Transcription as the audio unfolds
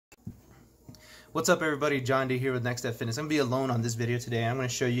What's up everybody, John D here with Next Step Fitness. I'm going to be alone on this video today. I'm going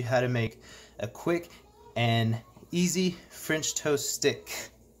to show you how to make a quick and easy French toast stick.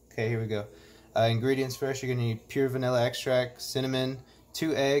 Okay, here we go. Ingredients first, you're going to need pure vanilla extract, cinnamon,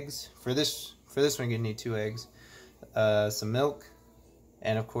 2 eggs. For this one you're going to need 2 eggs, some milk,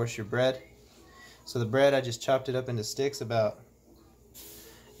 and of course your bread. So the bread, I just chopped it up into sticks about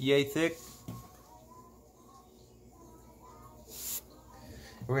yay thick.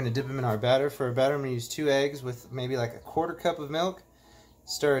 We're going to dip them in our batter. For our batter, I'm going to use 2 eggs with maybe like a 1/4 cup of milk.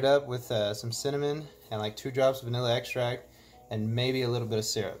 Stir it up with some cinnamon and like 2 drops of vanilla extract and maybe a little bit of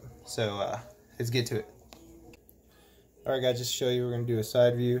syrup. So let's get to it. Alright guys, just to show you, we're going to do a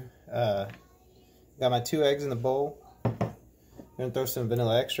side view. Got my 2 eggs in the bowl. I'm going to throw some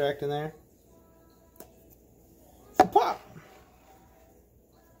vanilla extract in there. Pop!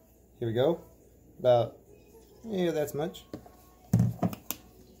 Here we go. About, yeah, that's much.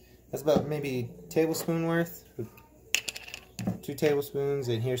 That's about maybe a tablespoon worth. 2 tablespoons,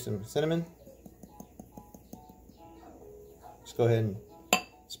 and here's some cinnamon. Just go ahead and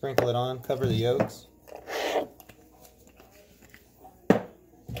sprinkle it on, cover the yolks. And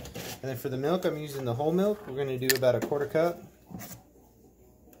then for the milk, I'm using the whole milk. We're going to do about a 1/4 cup.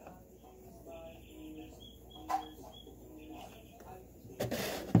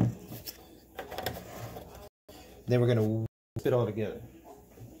 Then we're going to whip it all together.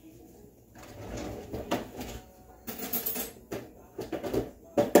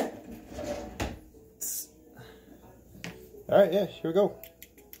 Alright, yeah, here we go.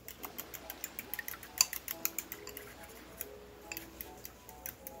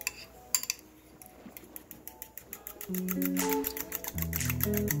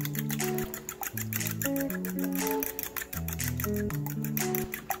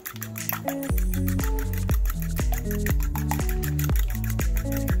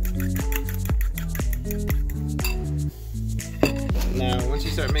 Now, once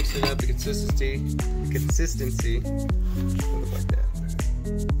you start mixing up the consistency will look like that.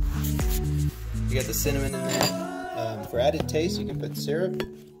 You got the cinnamon in there. For added taste, you can put syrup,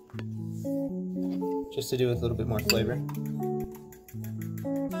 just to do with a little bit more flavor. Alright,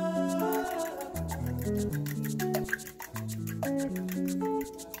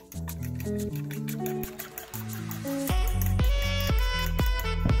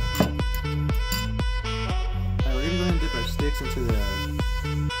 we're gonna go ahead and dip our sticks into the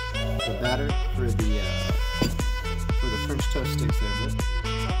batter for the French toast sticks there, bud.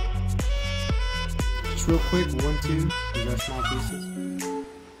 Just real quick, 1, 2, these are small pieces.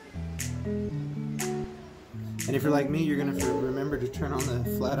 And if you're like me, you're gonna remember to turn on the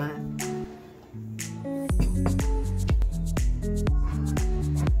flat iron.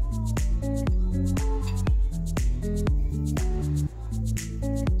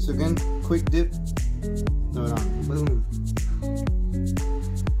 So again, quick dip, throw it on, boom.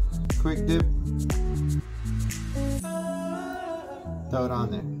 Quick dip, throw it on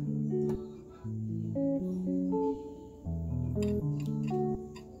there.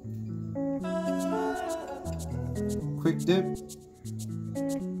 Quick dip,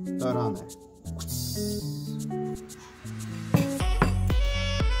 throw it on there.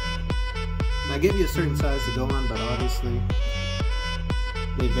 Now I gave you a certain size to go on, but obviously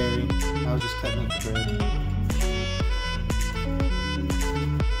they vary. I was just cutting up the bread.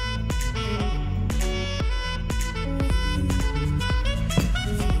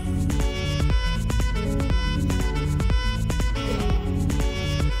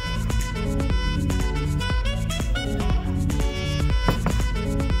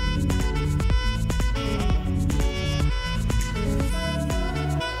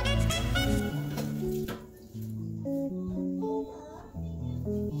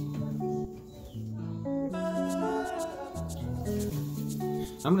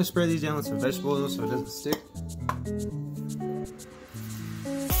 I'm going to spray these down with some vegetable oil so it doesn't stick.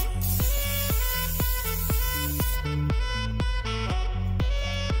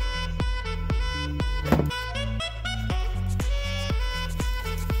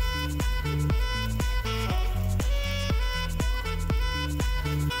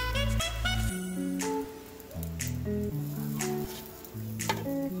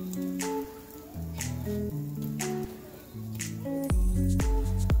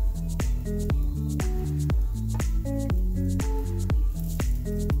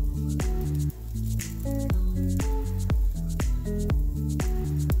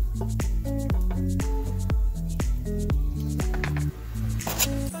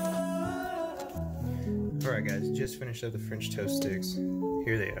 Alright guys, just finished up the French toast sticks.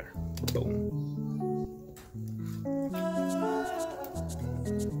 Here they are. Boom.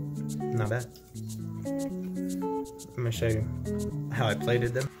 Not bad. I'm gonna show you how I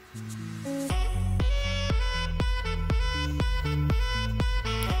plated them.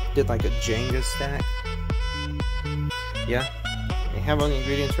 Did like a Jenga stack. Yeah, I have all the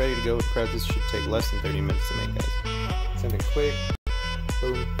ingredients ready to go. Crap, this should take less than 30 minutes to make, guys. Something quick.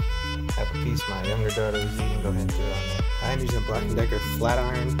 Boom. Half a piece my younger daughter was eating. Go ahead and throw it on there. I'm using a Black & Decker flat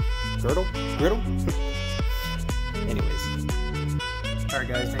iron griddle. Anyways. Alright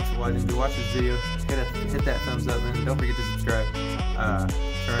guys, thanks for watching. If you watch this video, hit that thumbs up, and don't forget to subscribe.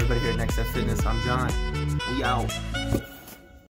 For everybody here at Next Step Fitness, I'm John. We out.